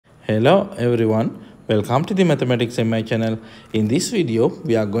Hello everyone, welcome to the Mathematics MI channel. In this video,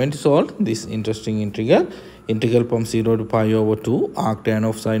 we are going to solve this interesting integral from 0 to pi over 2 arctan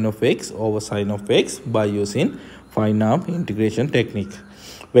of sine of x over sine of x by using Feynman integration technique.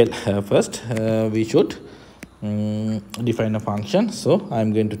 Well, first we should define a function. So I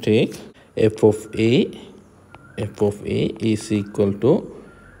am going to take f of a is equal to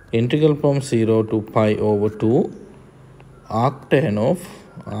integral from 0 to pi over 2 arctan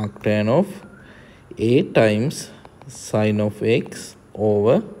of a times sine of x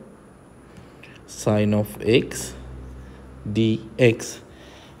over sine of x dx.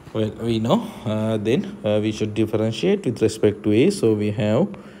 Well, we know then we should differentiate with respect to a. So we have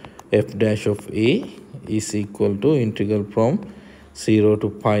f dash of a is equal to integral from 0 to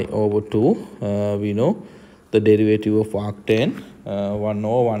pi over 2. We know the derivative of arctan 1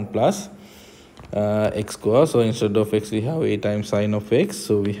 over 1 plus x square. So instead of x we have a times sine of x,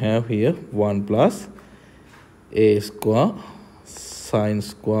 so we have here 1 plus a square sine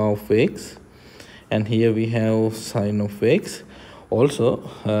square of x, and here we have sine of x. Also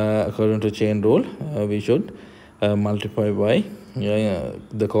according to chain rule we should multiply by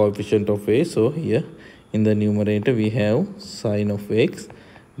the coefficient of a. So here in the numerator we have sine of x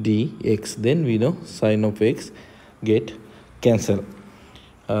dx, then we know sine of x get cancelled.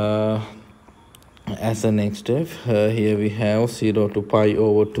 As a next step, here we have 0 to pi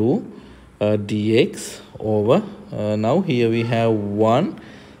over 2 dx over, now here we have 1.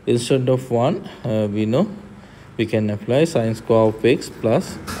 Instead of 1, we know we can apply sine square of x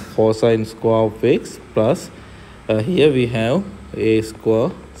plus cosine square of x plus here we have a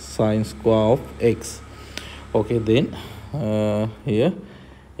square sine square of x. Okay, then here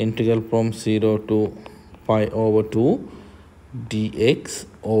integral from 0 to pi over 2 dx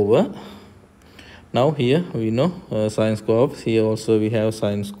over, now here we know sine square of, here also we have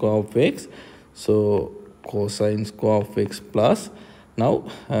sine square of x, so cosine square of x plus, now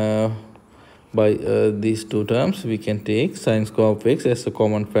by these two terms we can take sine square of x as a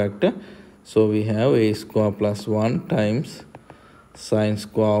common factor, so we have a square plus 1 times sine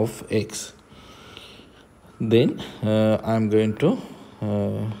square of x. Then I'm going to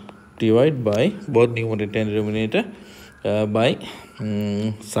divide by both numerator and denominator by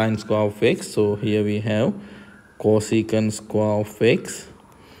sine square of x. So here we have cosecant square of x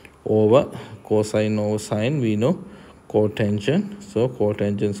over cosine over sine, we know cotangent, so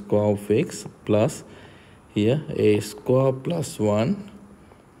cotangent square of x plus here a square plus 1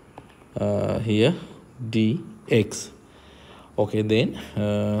 here dx. Okay, then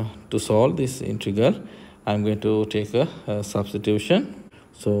to solve this integral I'm going to take a substitution.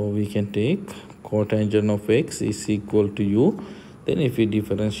 So we can take cotangent of x is equal to u, then if we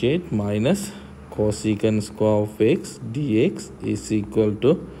differentiate minus cosecant square of x dx is equal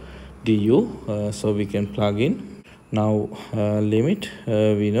to du. So we can plug in. Now limit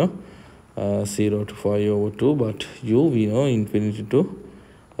we know 0 to 5 over 2, but u we know infinity to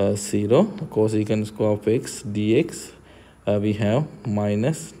 0. Cosecant square of x dx we have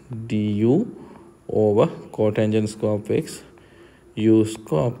minus du over cotangent square of x u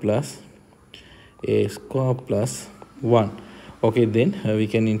square plus a square plus 1. Okay, then we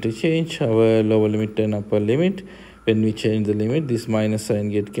can interchange our lower limit and upper limit. When we change the limit, this minus sign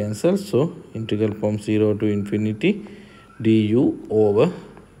get cancelled, so integral from 0 to infinity du over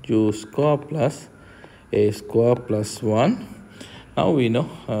u square plus a square plus 1. Now we know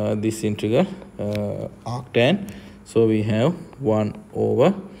this integral arctan, so we have 1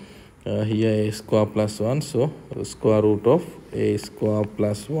 over here a square plus 1, so square root of a square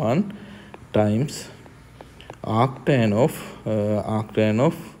plus 1 times arctan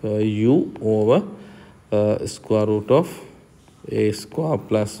of u over square root of a square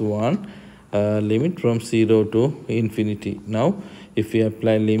plus 1 limit from 0 to infinity. Now if we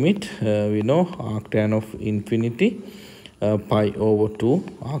apply limit, we know arctan of infinity pi over 2,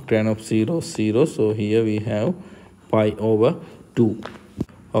 arctan of 0 0, so here we have pi over 2.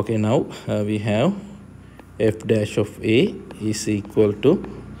 Okay, now we have f dash of a is equal to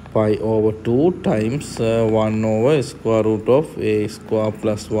pi over 2 times 1 over square root of a square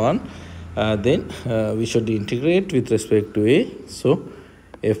plus 1. Then we should integrate with respect to a. So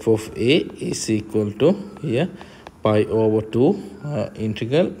f of a is equal to here pi over 2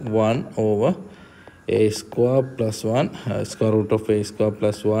 integral 1 over a square plus 1 square root of a square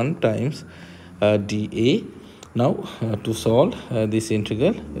plus 1 times dA. Now to solve this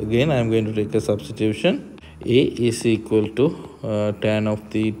integral, again I am going to take a substitution. A is equal to tan of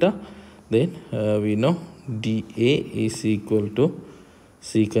theta, then we know dA is equal to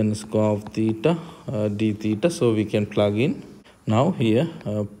secant square of theta d theta, so we can plug in. Now here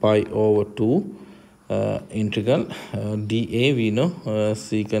pi over 2 integral dA, we know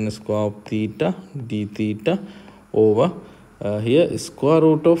secant square of theta d theta over here square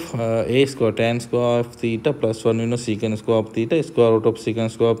root of a square tan square of theta plus 1, we know secant square of theta, square root of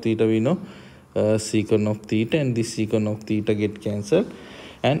secant square of theta, we know secant of theta, and this secant of theta get cancelled,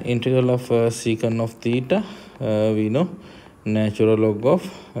 and integral of secant of theta we know natural log of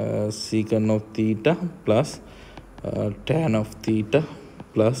secant of theta plus tan of theta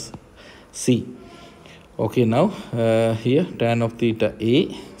plus c. Okay, now here tan of theta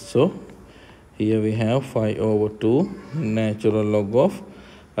a, so here we have 5 over 2 natural log of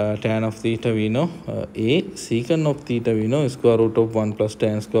tan of theta, we know a, secant of theta, we know square root of 1 plus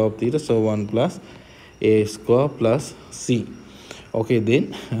tan square of theta, so 1 plus a square plus c. Okay,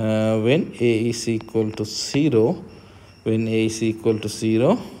 then when a is equal to 0, when a is equal to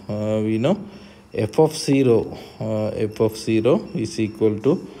 0, we know f of 0 is equal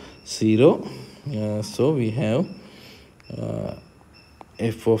to 0. So we have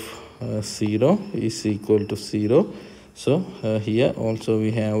f of 0 is equal to 0. So here also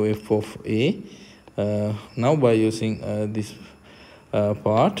we have f of a. Now by using this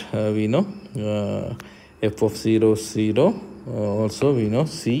part, we know f of 0 is 0. Also we know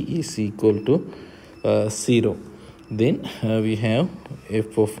c is equal to 0. Then we have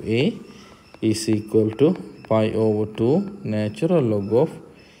f of a is equal to pi over 2 natural log of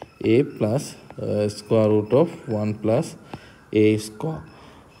a plus square root of 1 plus a square.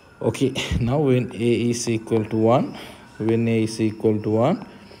 Okay, now when a is equal to 1, when a is equal to 1,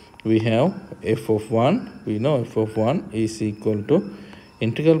 we have f of 1, we know f of 1 is equal to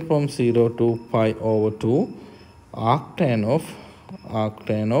integral from 0 to pi over 2 arctan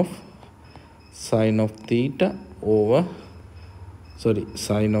of sine of theta over, sorry,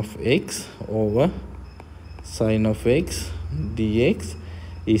 sine of x over sine of x dx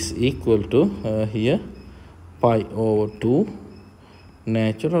is equal to here pi over 2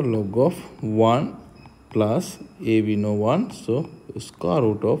 natural log of 1 plus a, we know 1, so square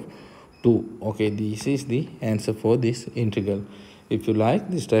root of 2. Okay, this is the answer for this integral. If you like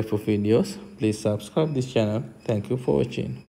this type of videos, please subscribe this channel. Thank you for watching.